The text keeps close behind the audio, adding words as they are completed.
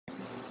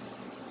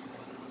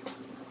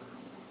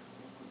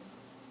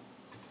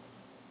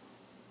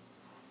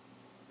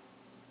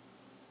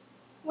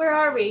Where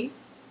are we?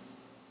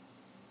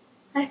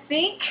 I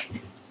think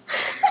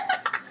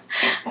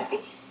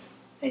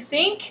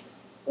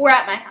we're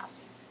at my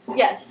house.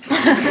 Yes.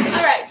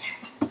 Alright.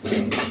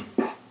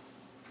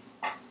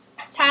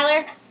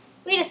 Tyler,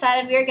 we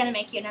decided we were going to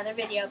make you another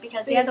video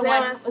because the other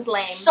one was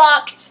lame.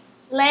 Sucked.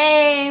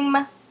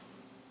 Lame.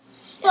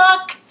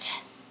 Sucked.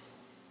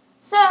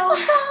 So,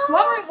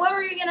 what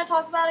were you going to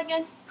talk about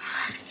again?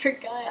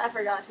 I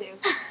forgot to.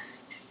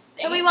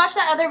 So we watched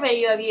that other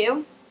video of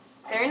you.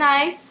 Very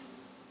nice.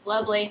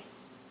 Lovely.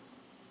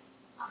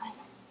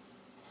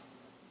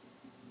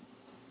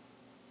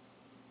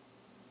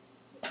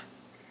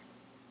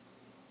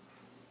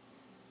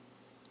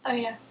 Oh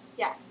yeah.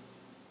 Yeah.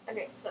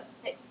 Okay, so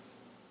hey.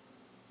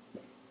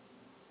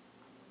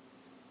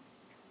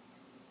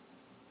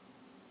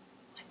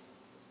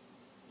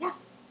 Yeah.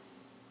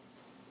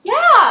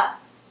 Yeah!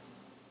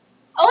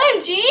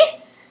 OMG!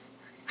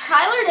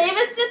 Tyler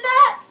Davis did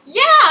that?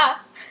 Yeah!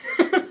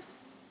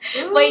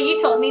 Ooh. Wait, you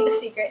told me the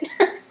secret.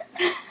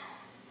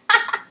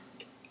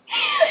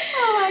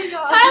 Oh my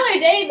god. Tyler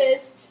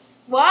Davis.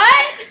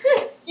 What?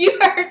 You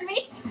heard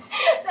me?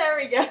 There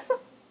we go.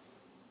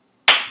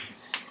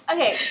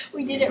 Okay,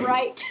 We did it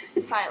right.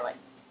 finally.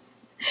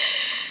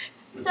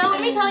 So let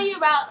me tell you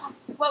about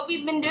what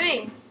we've been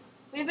doing.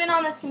 We've been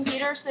on this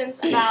computer since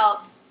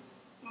about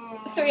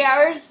 3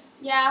 hours.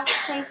 Yeah,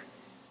 since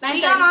we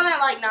 9:30. got on at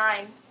like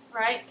 9,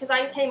 right? Because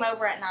I came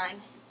over at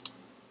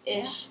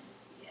 9-ish.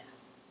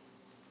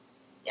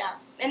 Yeah.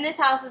 And this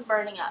house is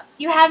burning up.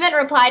 You haven't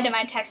replied to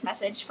my text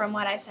message from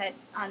what I said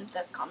on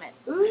the comment.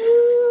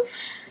 Ooh.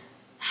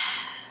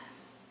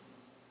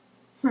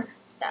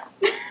 Yeah.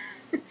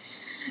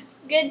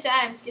 Good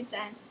times, good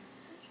times.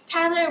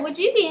 Tyler, would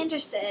you be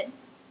interested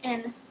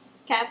in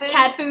Cat food?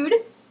 cat food?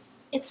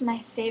 It's my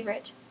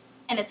favorite.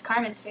 And it's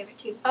Carmen's favorite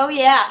too. Oh,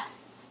 yeah.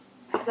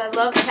 'Cause I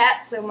love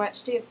cats so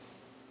much, too.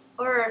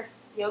 Or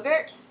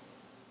yogurt.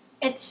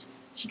 It's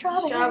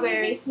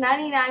Strawberry.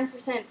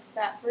 99%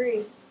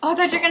 fat-free. Oh, I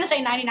thought you were going to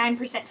say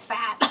 99%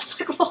 fat. I was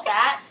like, what?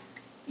 Fat?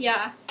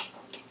 Yeah.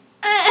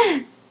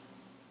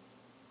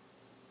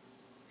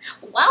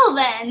 Well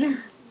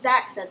then.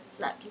 Zach says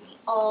that to me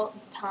all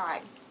the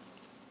time.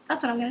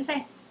 That's what I'm going to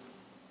say.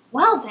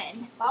 Well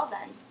then. Well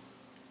then.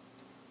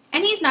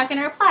 And he's not going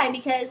to reply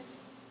because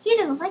he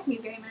doesn't like me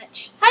very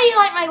much. How do you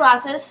like my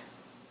glasses?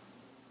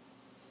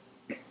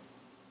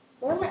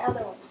 Where are my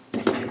other ones?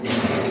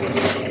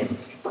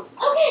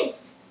 Okay.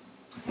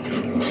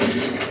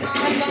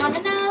 On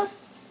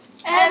Domino's.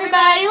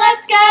 Everybody,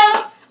 let's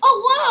go.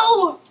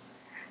 Oh,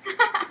 whoa.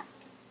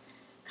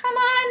 Come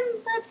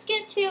on, let's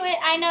get to it.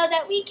 I know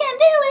that we can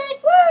do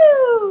it.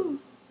 Woo!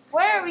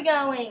 Where are we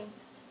going?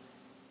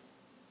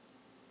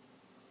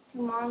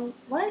 Come on.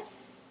 What?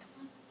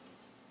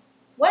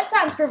 What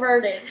sounds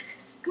perverted?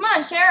 Come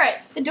on, share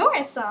it. The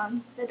Doris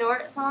song. The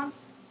Doris song?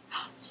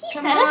 He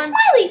Come said on. a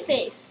smiley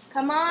face.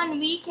 Come on,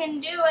 we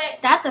can do it.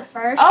 That's a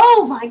first.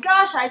 Oh my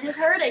gosh, I just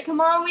heard it. Come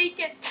on, we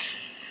can.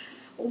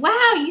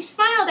 Wow, you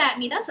smiled at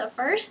me. That's a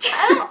first.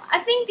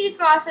 I think these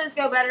glasses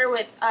go better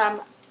with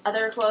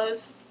other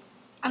clothes.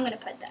 I'm going to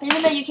put that.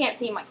 Even though you can't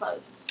see my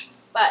clothes.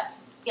 But,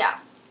 yeah.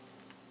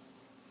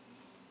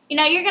 You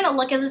know, you're going to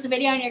look at this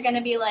video and you're going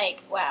to be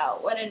like, wow,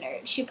 what a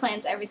nerd. She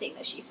plans everything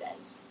that she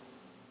says.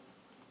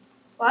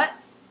 What?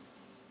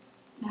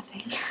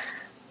 Nothing.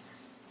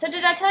 So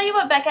did I tell you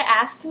what Becca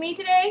asked me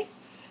today?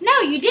 No,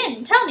 you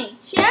didn't. Tell me.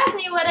 She asked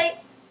me what I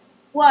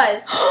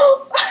was.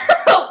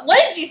 What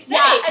did you say?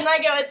 Yeah, and I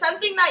go, it's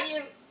something that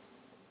you...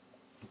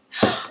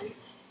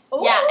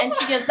 Yeah, and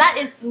she goes, that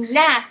is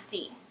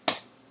nasty.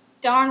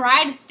 Darn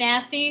right, it's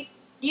nasty.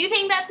 Do you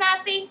think that's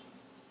nasty?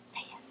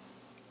 Say yes.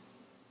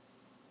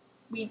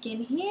 We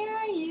can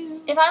hear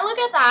you. If I look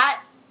at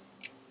that...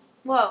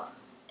 Whoa.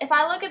 If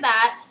I look at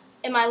that,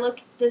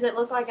 does it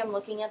look like I'm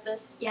looking at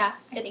this? Yeah,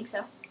 I think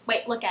so.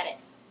 Wait, look at it.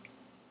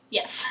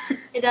 Yes.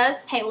 It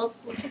does? Hey, look.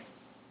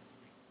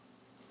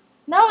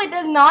 No, it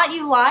does not,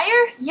 you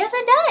liar. Yes,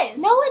 it does.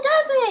 No, it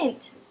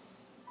doesn't.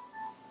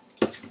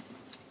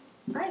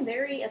 I'm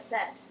very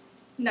upset.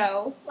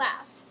 No.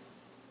 Laughed.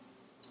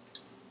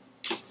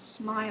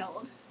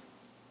 Smiled.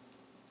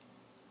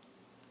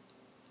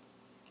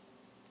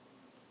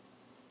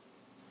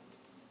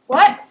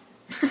 What?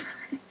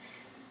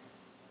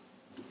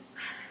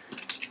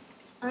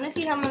 I want to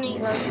see how many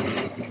of those.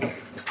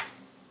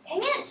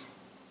 Dang it!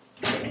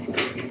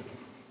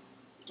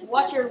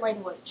 Watch your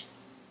language.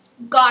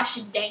 Gosh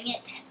dang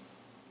it.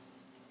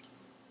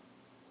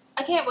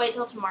 I can't wait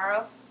till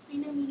tomorrow. I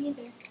know, me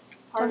neither. Don't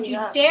Party you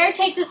up. dare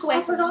take this away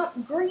I from me.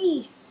 forgot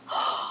Grease.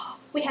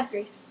 We have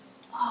Grease.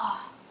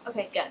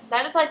 Okay, good.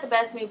 That is like the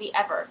best movie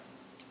ever.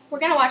 We're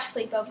going to watch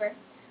Sleepover.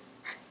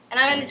 And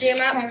I'm going to jam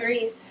out to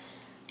Grease.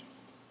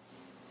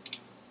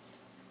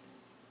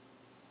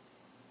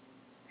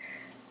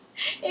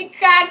 It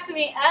cracks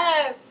me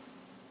up.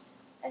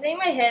 I think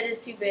my head is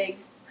too big.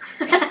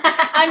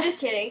 I'm just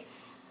kidding.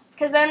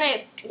 Because then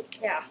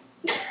yeah.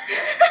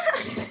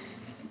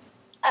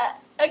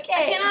 Okay.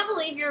 I cannot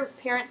believe your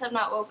parents have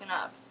not woken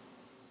up.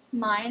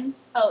 Mine?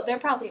 Oh, they're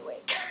probably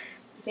awake.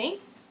 You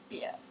think?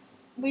 Yeah.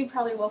 we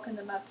probably woken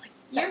them up like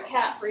Your several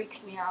cat times.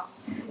 freaks me out.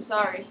 I'm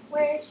sorry.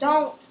 Where is she?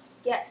 Don't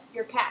get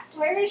your cat.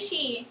 Where is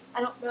she?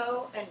 I don't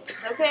know, and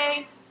it's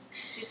okay.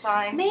 She's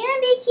fine.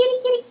 Mandy, kitty,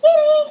 kitty,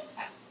 kitty.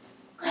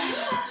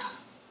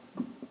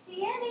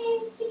 Mandy,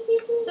 kitty, kitty,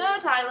 kitty. So,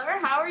 Tyler,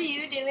 how are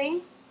you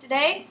doing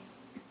today?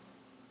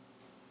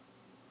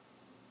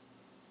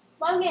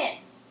 Logan,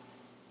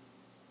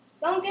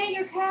 don't get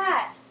your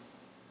cat.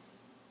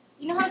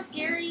 You know how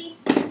scary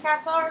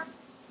cats are?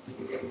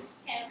 Okay,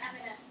 I'm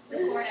gonna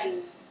record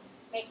us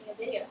making a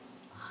video.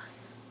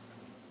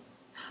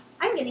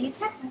 I'm getting a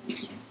text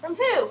message. From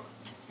who?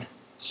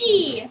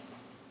 Gee.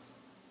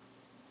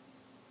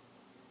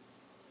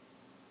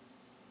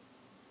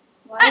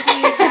 Why do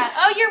you have...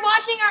 Oh, you're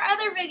watching our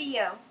other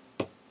video.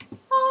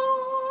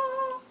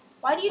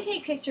 Why do you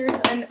take pictures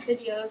and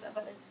videos of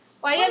other...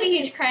 Why do you have a What is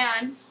huge this?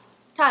 crayon?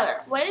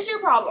 Tyler, what is your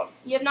problem?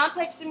 You have not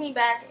texted me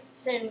back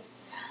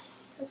since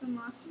Because I'm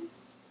awesome.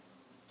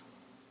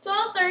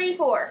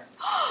 12:34.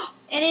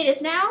 And it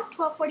is now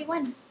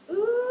 12:41.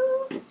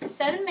 Ooh.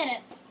 7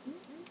 minutes.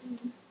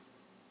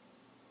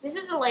 This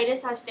is the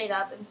latest I've stayed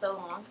up in so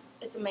long.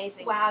 It's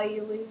amazing. Wow,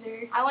 you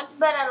loser. I went to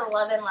bed at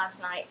 11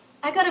 last night.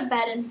 I go to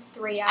bed in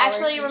 3 hours.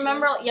 Actually, usually.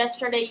 remember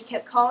yesterday you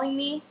kept calling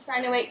me,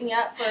 trying to wake me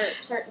up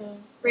for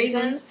certain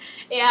reasons?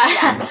 Yeah.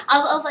 Yeah. I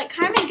was like,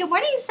 Carmen, good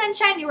morning,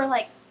 sunshine. You were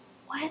like,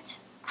 what?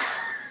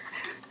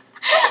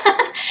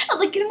 I was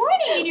like, good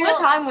morning. And you were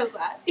What time was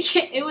that?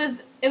 it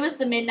was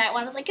the midnight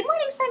one. I was like, good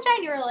morning,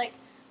 sunshine. You were like,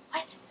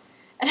 what?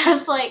 And I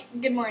was like,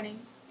 good morning.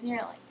 And you're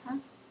like, huh?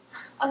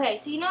 Okay,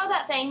 so you know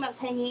that thing that's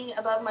hanging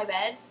above my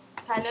bed?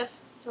 Kind of,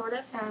 sort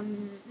of?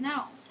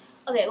 No.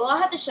 Okay, well,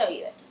 I'll have to show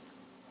you it.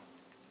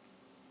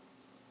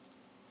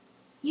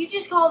 You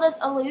just called us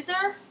a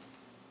loser?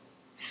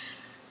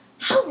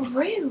 How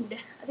rude.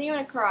 I think I'm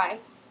gonna cry.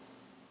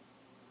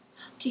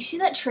 Do you see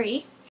that tree?